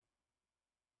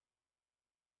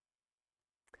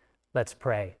Let's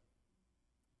pray.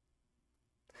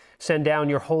 Send down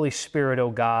your Holy Spirit, O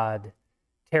God.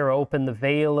 Tear open the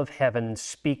veil of heaven and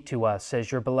speak to us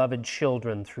as your beloved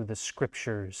children through the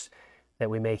Scriptures, that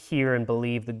we may hear and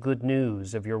believe the good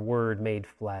news of your word made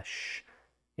flesh.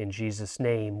 In Jesus'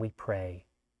 name we pray.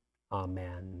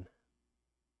 Amen.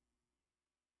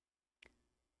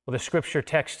 Well, the Scripture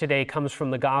text today comes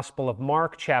from the Gospel of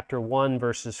Mark, chapter 1,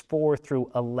 verses 4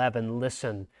 through 11.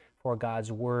 Listen for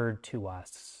God's word to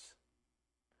us.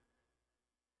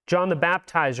 John the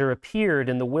Baptizer appeared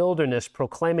in the wilderness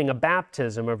proclaiming a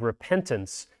baptism of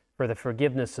repentance for the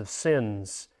forgiveness of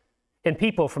sins. And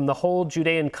people from the whole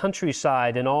Judean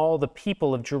countryside and all the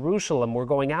people of Jerusalem were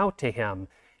going out to him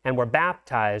and were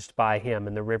baptized by him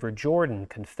in the river Jordan,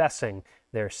 confessing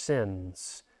their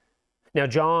sins. Now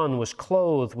John was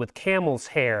clothed with camel's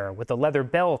hair, with a leather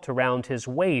belt around his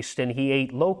waist, and he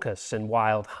ate locusts and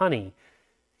wild honey.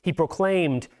 He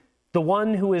proclaimed, "The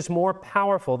one who is more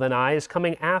powerful than I is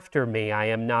coming after me. I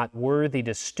am not worthy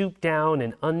to stoop down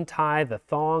and untie the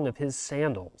thong of his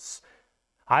sandals.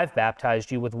 I've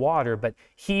baptized you with water, but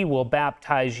he will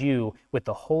baptize you with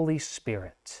the Holy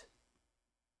Spirit."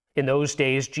 In those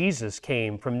days, Jesus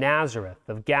came from Nazareth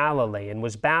of Galilee and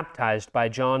was baptized by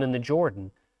John in the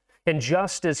Jordan. And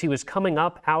just as he was coming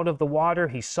up out of the water,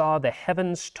 he saw the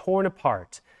heavens torn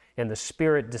apart and the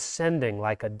Spirit descending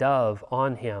like a dove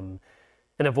on him.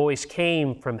 And a voice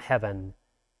came from heaven,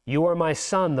 "You are my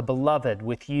Son, the beloved.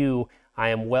 With you I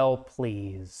am well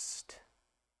pleased."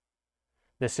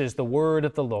 This is the word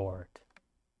of the Lord.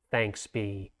 Thanks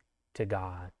be to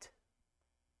God.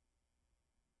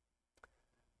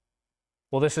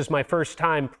 Well, this is my first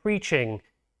time preaching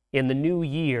in the new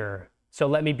year, so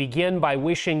let me begin by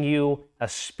wishing you a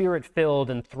spirit-filled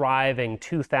and thriving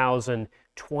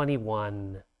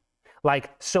 2021.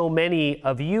 Like so many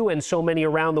of you and so many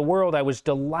around the world, I was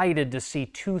delighted to see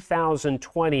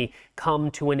 2020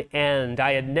 come to an end.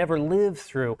 I had never lived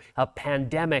through a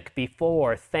pandemic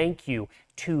before. Thank you,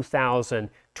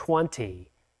 2020.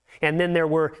 And then there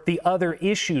were the other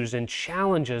issues and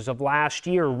challenges of last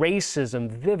year. Racism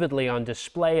vividly on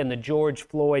display in the George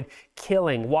Floyd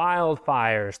killing,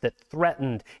 wildfires that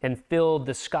threatened and filled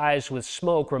the skies with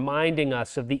smoke, reminding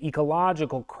us of the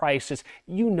ecological crisis.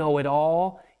 You know it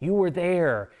all. You were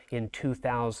there in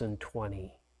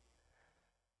 2020.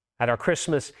 At our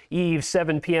Christmas Eve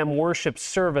 7 p.m. worship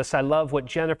service, I love what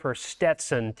Jennifer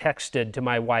Stetson texted to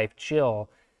my wife,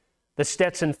 Jill. The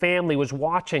Stetson family was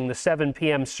watching the 7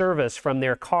 p.m. service from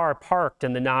their car parked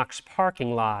in the Knox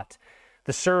parking lot.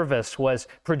 The service was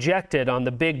projected on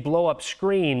the big blow-up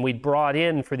screen we'd brought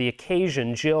in for the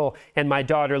occasion. Jill and my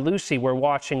daughter Lucy were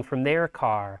watching from their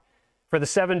car. For the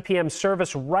 7 p.m.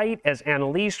 service, right as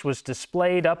Annalise was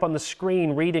displayed up on the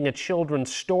screen reading a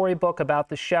children's storybook about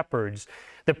the shepherds,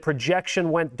 the projection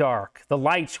went dark, the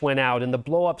lights went out, and the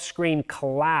blow-up screen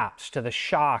collapsed to the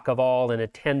shock of all in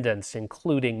attendance,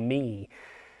 including me.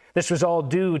 This was all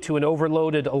due to an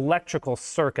overloaded electrical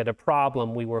circuit, a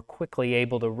problem we were quickly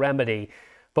able to remedy.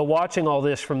 But watching all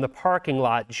this from the parking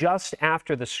lot just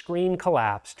after the screen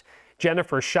collapsed,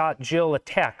 Jennifer shot Jill a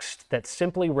text that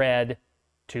simply read,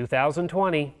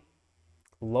 2020,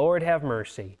 Lord have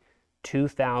mercy,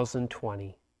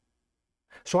 2020.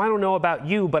 So I don't know about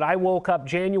you, but I woke up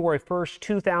January 1st,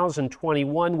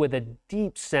 2021 with a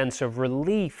deep sense of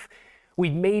relief.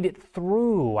 We'd made it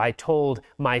through, I told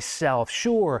myself.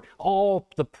 Sure, all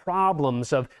the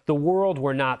problems of the world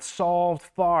were not solved,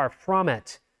 far from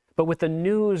it. But with the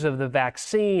news of the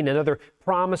vaccine and other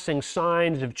promising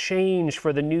signs of change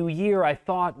for the new year, I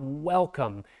thought,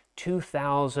 welcome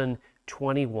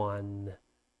 2021.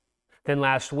 Then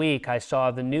last week, I saw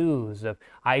the news of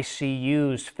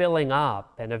ICUs filling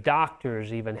up and of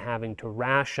doctors even having to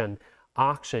ration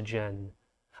oxygen.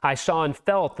 I saw and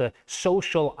felt the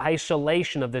social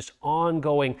isolation of this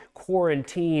ongoing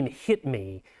quarantine hit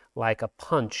me like a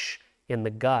punch in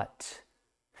the gut.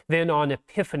 Then on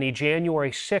Epiphany,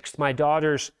 January 6th, my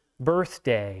daughter's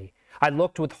birthday, I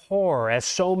looked with horror, as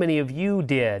so many of you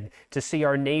did, to see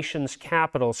our nation's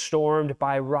capital stormed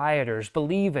by rioters,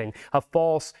 believing a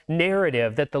false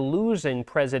narrative that the losing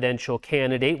presidential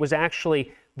candidate was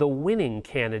actually the winning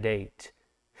candidate.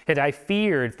 And I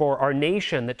feared for our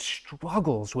nation that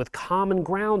struggles with common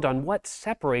ground on what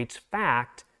separates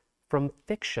fact from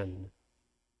fiction.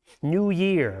 New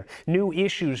year, new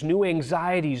issues, new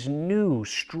anxieties, new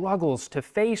struggles to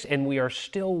face, and we are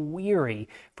still weary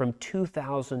from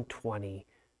 2020.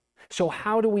 So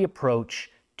how do we approach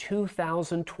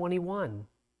 2021?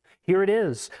 Here it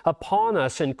is, upon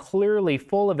us and clearly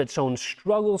full of its own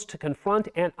struggles to confront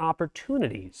and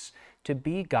opportunities to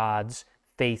be God's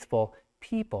faithful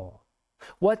people.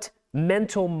 What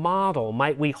mental model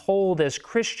might we hold as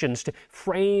Christians to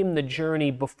frame the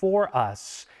journey before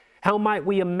us? How might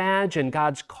we imagine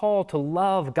God's call to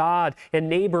love God and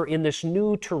neighbor in this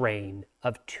new terrain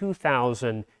of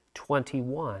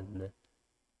 2021?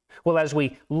 Well, as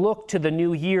we look to the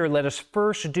new year, let us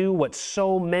first do what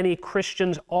so many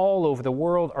Christians all over the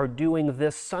world are doing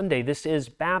this Sunday. This is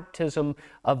Baptism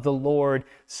of the Lord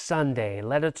Sunday.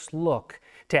 Let us look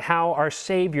to how our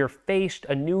Savior faced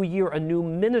a new year, a new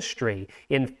ministry,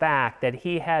 in fact, that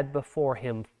He had before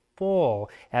Him full,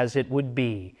 as it would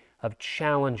be, of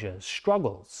challenges,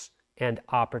 struggles, and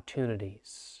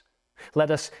opportunities. Let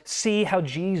us see how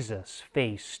Jesus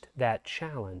faced that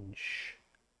challenge.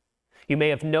 You may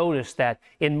have noticed that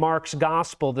in Mark's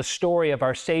Gospel, the story of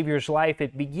our Savior's life,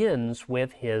 it begins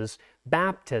with His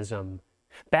baptism.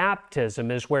 Baptism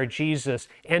is where Jesus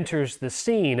enters the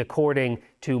scene according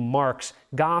to Mark's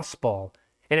Gospel.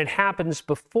 And it happens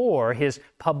before His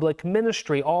public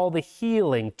ministry, all the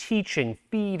healing, teaching,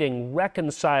 feeding,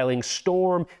 reconciling,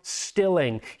 storm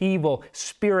stilling, evil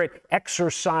spirit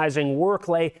exorcising work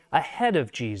lay ahead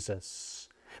of Jesus.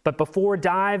 But before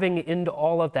diving into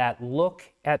all of that, look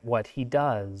at what He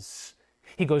does.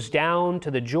 He goes down to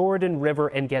the Jordan River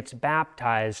and gets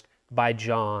baptized by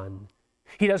John.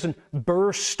 He doesn't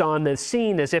burst on the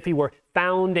scene as if He were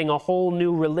founding a whole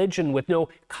new religion with no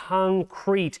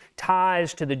concrete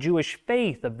ties to the Jewish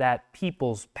faith of that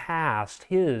people's past,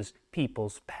 His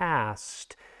people's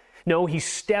past. No, He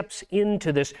steps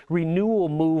into this renewal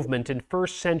movement in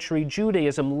first century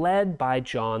Judaism led by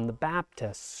John the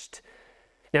Baptist.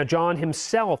 Now, John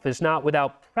himself is not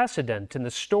without precedent in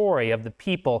the story of the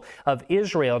people of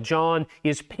Israel. John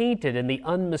is painted in the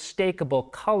unmistakable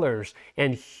colors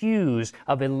and hues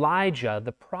of Elijah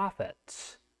the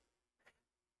prophet.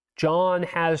 John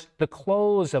has the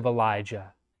clothes of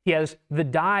Elijah. He has the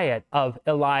diet of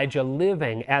Elijah,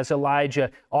 living as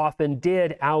Elijah often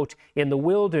did out in the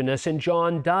wilderness. And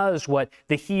John does what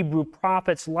the Hebrew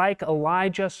prophets like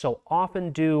Elijah so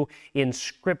often do in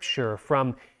Scripture.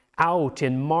 From out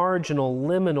in marginal,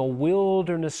 liminal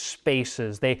wilderness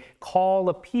spaces, they call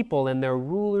a people, and their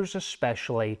rulers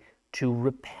especially, to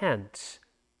repent.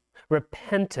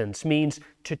 Repentance means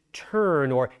to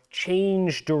turn or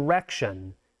change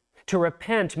direction. To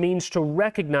repent means to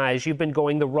recognize you've been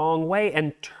going the wrong way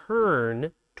and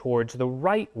turn towards the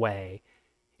right way.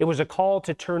 It was a call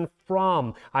to turn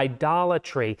from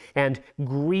idolatry and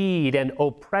greed and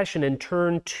oppression and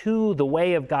turn to the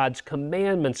way of God's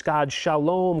commandments, God's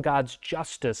shalom, God's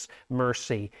justice,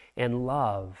 mercy, and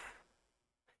love.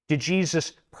 Did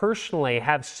Jesus personally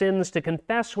have sins to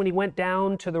confess when He went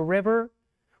down to the river?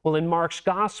 Well, in Mark's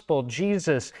Gospel,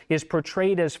 Jesus is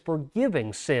portrayed as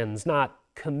forgiving sins, not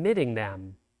committing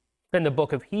them. And the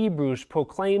book of Hebrews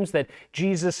proclaims that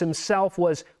Jesus Himself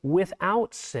was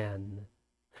without sin.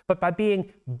 But by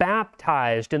being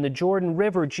baptized in the Jordan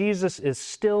River, Jesus is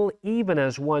still even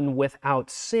as one without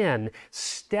sin,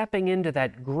 stepping into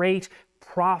that great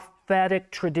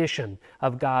prophetic tradition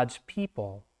of God's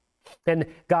people. And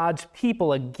God's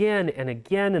people again and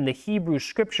again in the Hebrew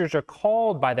Scriptures are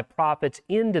called by the prophets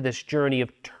into this journey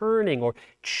of turning or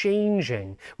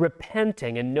changing,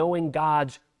 repenting, and knowing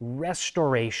God's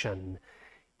restoration.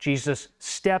 Jesus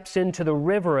steps into the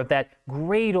river of that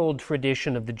great old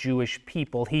tradition of the Jewish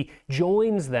people. He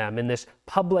joins them in this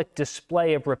public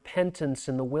display of repentance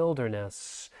in the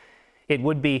wilderness. It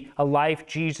would be a life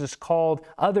Jesus called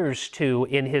others to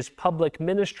in His public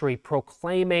ministry,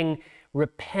 proclaiming,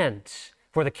 "Repent,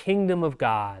 for the kingdom of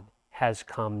God has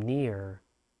come near."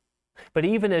 But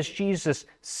even as Jesus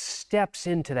steps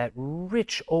into that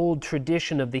rich old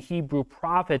tradition of the Hebrew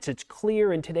prophets, it's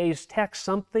clear in today's text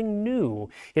something new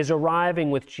is arriving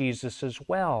with Jesus as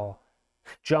well.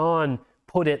 John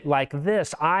put it like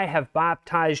this: "I have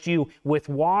baptized you with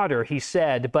water," he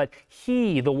said, "but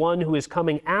He, the one who is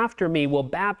coming after me, will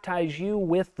baptize you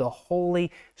with the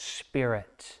Holy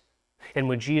Spirit." And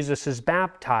when Jesus is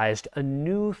baptized, a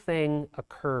new thing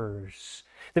occurs.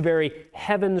 The very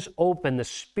heavens open, the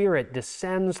Spirit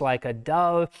descends like a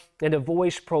dove, and a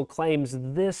voice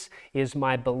proclaims, "This is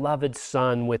my beloved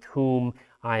Son, with whom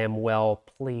I am well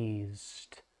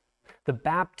pleased." The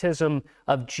baptism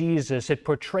of Jesus, it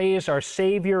portrays our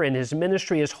Savior and His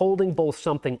ministry as holding both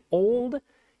something old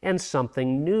and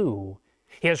something new.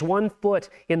 He has one foot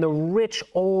in the rich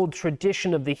old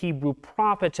tradition of the Hebrew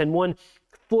prophets and one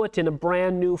foot in a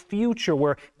brand new future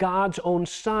where God's own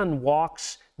Son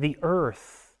walks the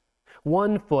earth.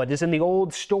 One foot is in the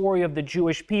old story of the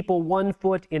Jewish people, one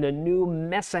foot in a new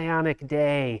messianic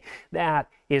day. That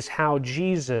is how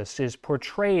Jesus is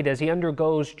portrayed as He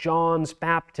undergoes John's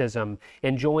baptism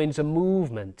and joins a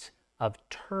movement of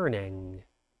turning.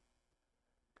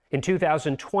 In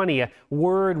 2020, a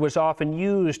word was often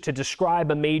used to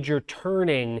describe a major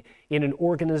turning in an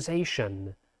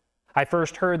organization. I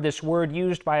first heard this word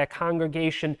used by a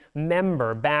congregation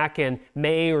member back in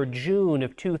May or June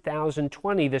of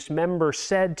 2020. This member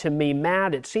said to me,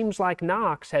 "Matt, it seems like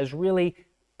Knox has really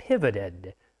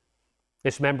pivoted."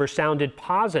 This member sounded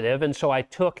positive, and so I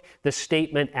took the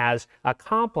statement as a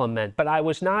compliment, but I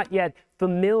was not yet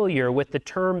familiar with the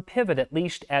term pivot, at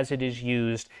least as it is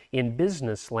used in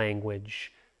business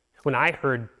language. When I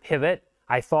heard pivot,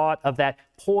 I thought of that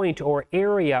point or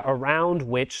area around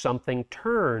which something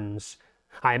turns.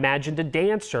 I imagined a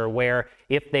dancer where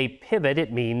if they pivot,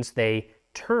 it means they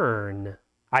turn.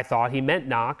 I thought he meant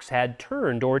Knox had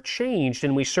turned or changed,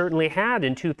 and we certainly had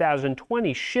in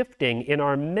 2020, shifting in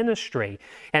our ministry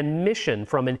and mission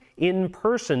from an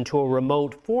in-person to a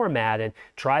remote format, and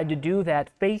tried to do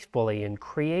that faithfully and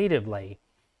creatively.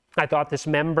 I thought this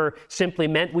member simply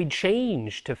meant we'd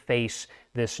change to face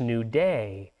this new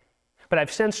day. But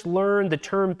I've since learned the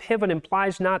term pivot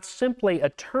implies not simply a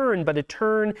turn, but a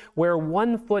turn where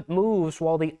one foot moves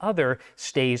while the other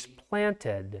stays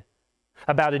planted.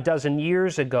 About a dozen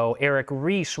years ago, Eric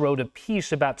Ries wrote a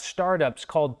piece about startups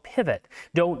called Pivot,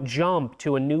 Don't Jump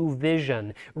to a New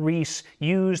Vision. Ries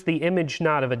used the image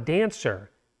not of a dancer,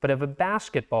 but of a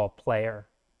basketball player.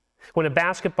 When a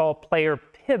basketball player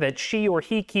pivots, she or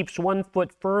he keeps one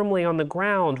foot firmly on the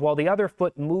ground while the other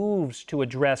foot moves to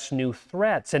address new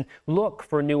threats and look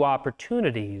for new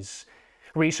opportunities.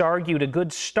 Ries argued a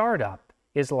good startup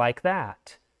is like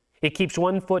that. It keeps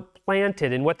one foot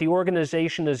planted in what the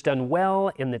organization has done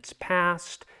well in its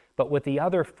past, but with the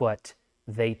other foot,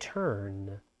 they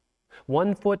turn.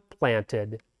 One foot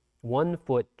planted, one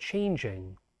foot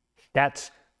changing. That's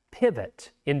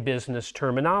pivot in business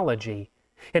terminology.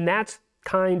 And that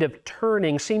kind of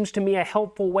turning seems to me a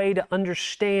helpful way to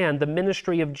understand the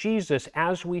ministry of Jesus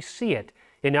as we see it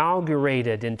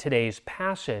inaugurated in today's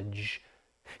passage.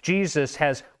 Jesus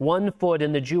has one foot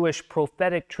in the Jewish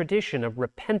prophetic tradition of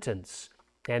repentance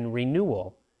and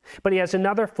renewal, but he has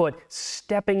another foot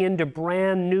stepping into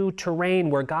brand new terrain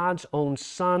where God's own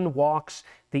Son walks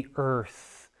the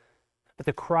earth. But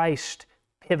the Christ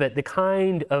pivot, the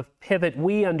kind of pivot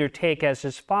we undertake as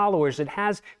his followers, it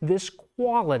has this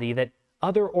quality that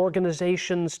other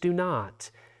organizations do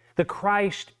not. The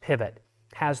Christ pivot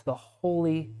has the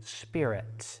Holy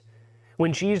Spirit.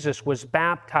 When Jesus was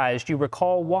baptized, you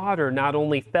recall water not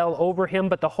only fell over him,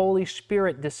 but the Holy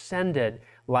Spirit descended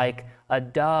like a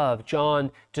dove.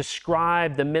 John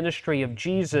described the ministry of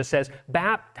Jesus as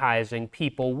baptizing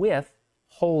people with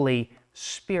Holy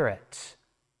Spirit.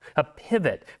 A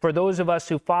pivot for those of us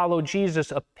who follow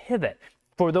Jesus, a pivot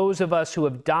for those of us who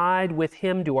have died with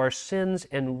him to our sins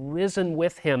and risen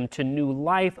with him to new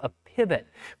life, a pivot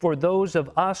for those of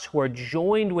us who are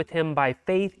joined with him by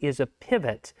faith is a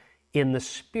pivot in the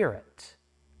Spirit.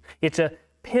 It's a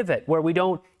pivot where we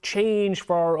don't change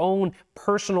for our own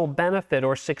personal benefit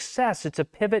or success. It's a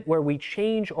pivot where we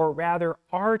change, or rather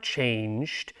are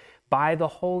changed, by the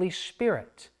Holy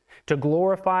Spirit to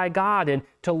glorify God and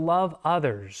to love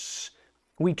others.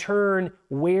 We turn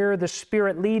where the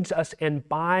Spirit leads us, and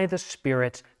by the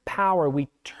Spirit's power, we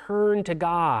turn to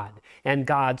God and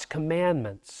God's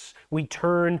commandments. We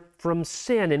turn from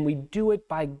sin, and we do it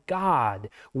by God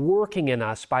working in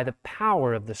us by the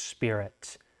power of the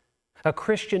Spirit. A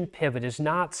Christian pivot is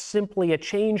not simply a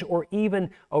change or even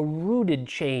a rooted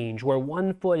change where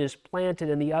one foot is planted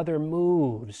and the other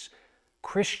moves.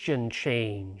 Christian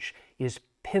change is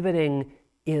pivoting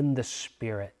in the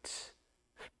Spirit.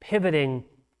 Pivoting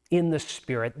in the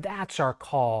Spirit, that's our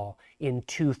call in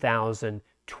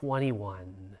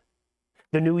 2021.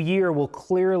 The new year will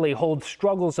clearly hold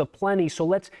struggles aplenty, so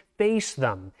let's face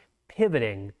them,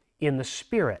 pivoting in the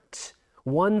Spirit.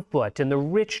 One foot in the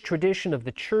rich tradition of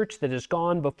the church that has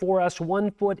gone before us,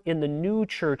 one foot in the new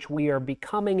church we are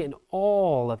becoming, and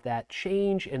all of that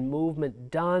change and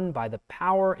movement done by the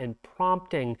power and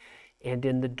prompting and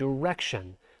in the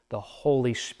direction the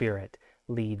Holy Spirit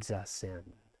leads us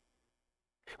in.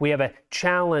 We have a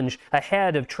challenge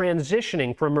ahead of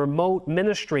transitioning from remote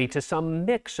ministry to some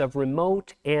mix of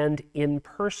remote and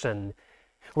in-person.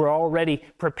 We're already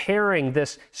preparing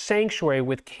this sanctuary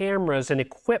with cameras and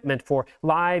equipment for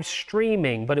live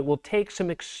streaming, but it will take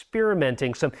some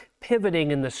experimenting, some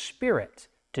pivoting in the Spirit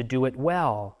to do it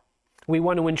well. We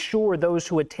want to ensure those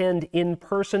who attend in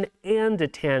person and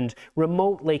attend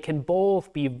remotely can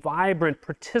both be vibrant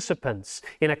participants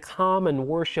in a common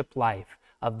worship life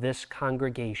of this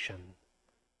congregation.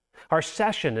 Our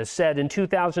session has said in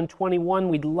 2021,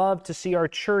 we'd love to see our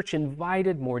church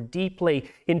invited more deeply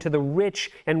into the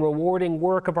rich and rewarding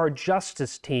work of our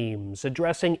justice teams,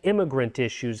 addressing immigrant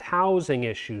issues, housing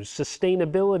issues,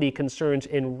 sustainability concerns,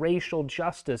 and racial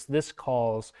justice. This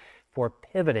calls for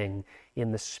pivoting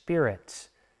in the Spirit.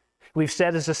 We've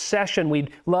said as a session,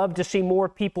 we'd love to see more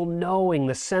people knowing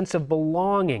the sense of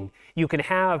belonging you can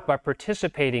have by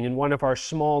participating in one of our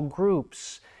small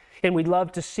groups. And we'd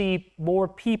love to see more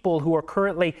people who are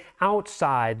currently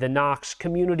outside the Knox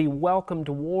community welcomed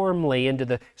warmly into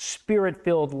the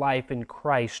Spirit-filled life in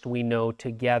Christ we know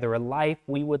together, a life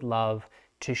we would love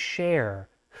to share.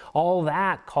 All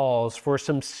that calls for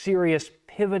some serious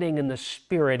pivoting in the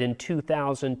Spirit in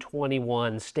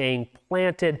 2021, staying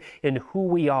planted in who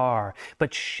we are,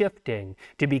 but shifting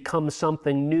to become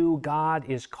something new God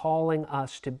is calling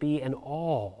us to be, and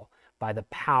all by the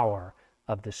power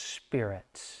of the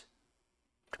Spirit.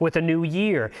 With a new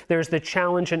year, there's the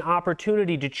challenge and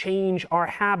opportunity to change our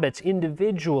habits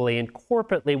individually and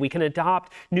corporately. We can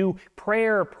adopt new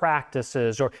prayer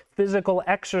practices or physical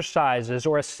exercises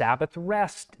or a Sabbath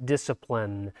rest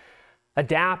discipline,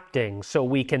 adapting so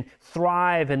we can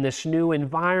thrive in this new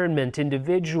environment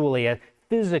individually,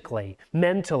 physically,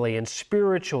 mentally, and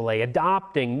spiritually,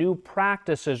 adopting new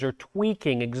practices or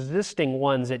tweaking existing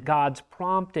ones at God's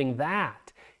prompting.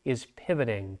 That is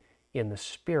pivoting in the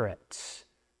Spirit.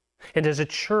 And as a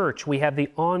church, we have the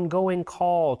ongoing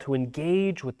call to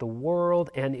engage with the world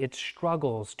and its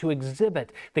struggles, to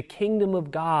exhibit the kingdom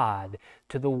of God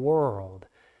to the world,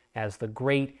 as the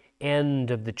great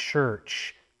end of the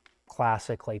church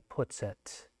classically puts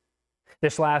it.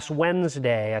 This last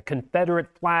Wednesday, a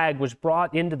Confederate flag was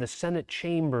brought into the Senate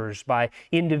chambers by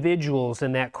individuals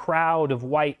in that crowd of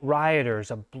white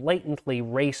rioters, a blatantly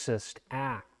racist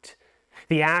act.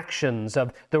 The actions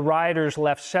of the rioters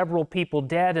left several people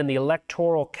dead and the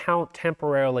electoral count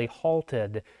temporarily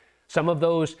halted. Some of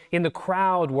those in the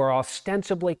crowd were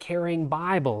ostensibly carrying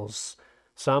Bibles.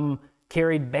 Some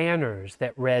carried banners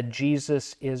that read,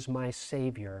 "Jesus is my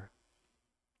Savior."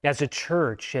 As a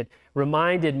church, it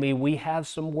reminded me we have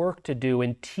some work to do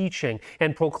in teaching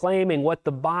and proclaiming what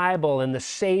the Bible and the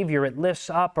Savior it lifts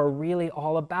up are really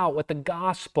all about, what the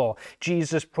gospel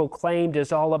Jesus proclaimed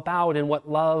is all about, and what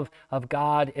love of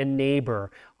God and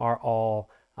neighbor are all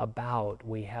about.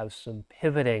 We have some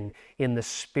pivoting in the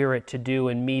Spirit to do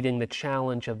in meeting the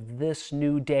challenge of this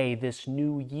new day, this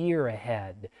new year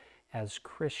ahead as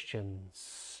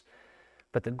Christians.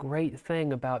 But the great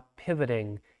thing about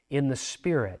pivoting in the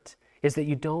Spirit is that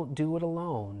you don't do it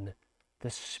alone. The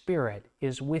Spirit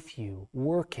is with you,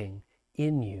 working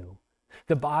in you.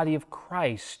 The body of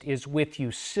Christ is with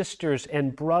you. Sisters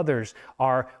and brothers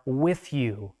are with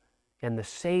you. And the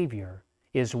Savior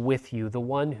is with you, the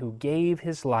one who gave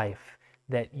his life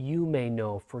that you may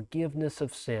know forgiveness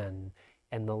of sin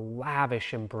and the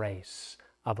lavish embrace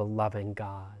of a loving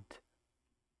God.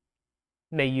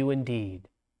 May you indeed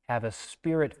have a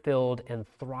Spirit-filled and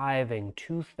thriving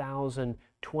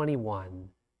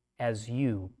 2021 as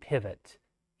you pivot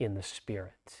in the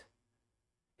Spirit.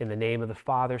 In the name of the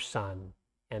Father, Son,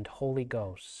 and Holy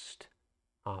Ghost,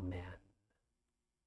 amen.